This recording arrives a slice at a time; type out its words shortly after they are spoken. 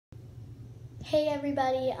Hey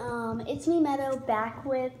everybody, it's me Meadow back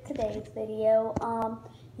with today's video.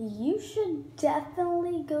 You should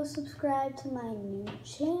definitely go subscribe to my new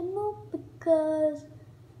channel because,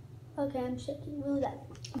 okay, I'm shaking really bad,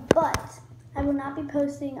 but I will not be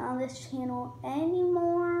posting on this channel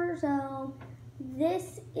anymore, so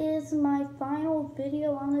this is my final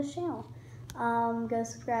video on this channel. Go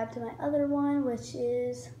subscribe to my other one, which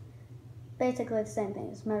is basically the same thing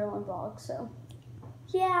as Meadow and Vlogs, so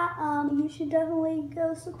yeah, you should definitely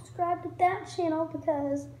go subscribe to that channel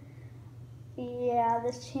because, yeah,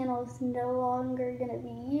 this channel is no longer going to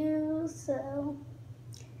be used, so,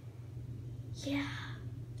 yeah,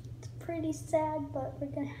 it's pretty sad, but we're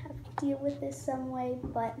going to have to deal with this some way,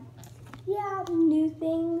 but, yeah, new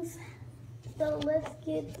things, so let's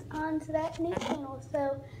get on to that new channel,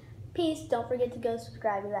 so, peace, don't forget to go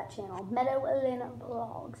subscribe to that channel, Meadow and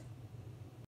Vlogs.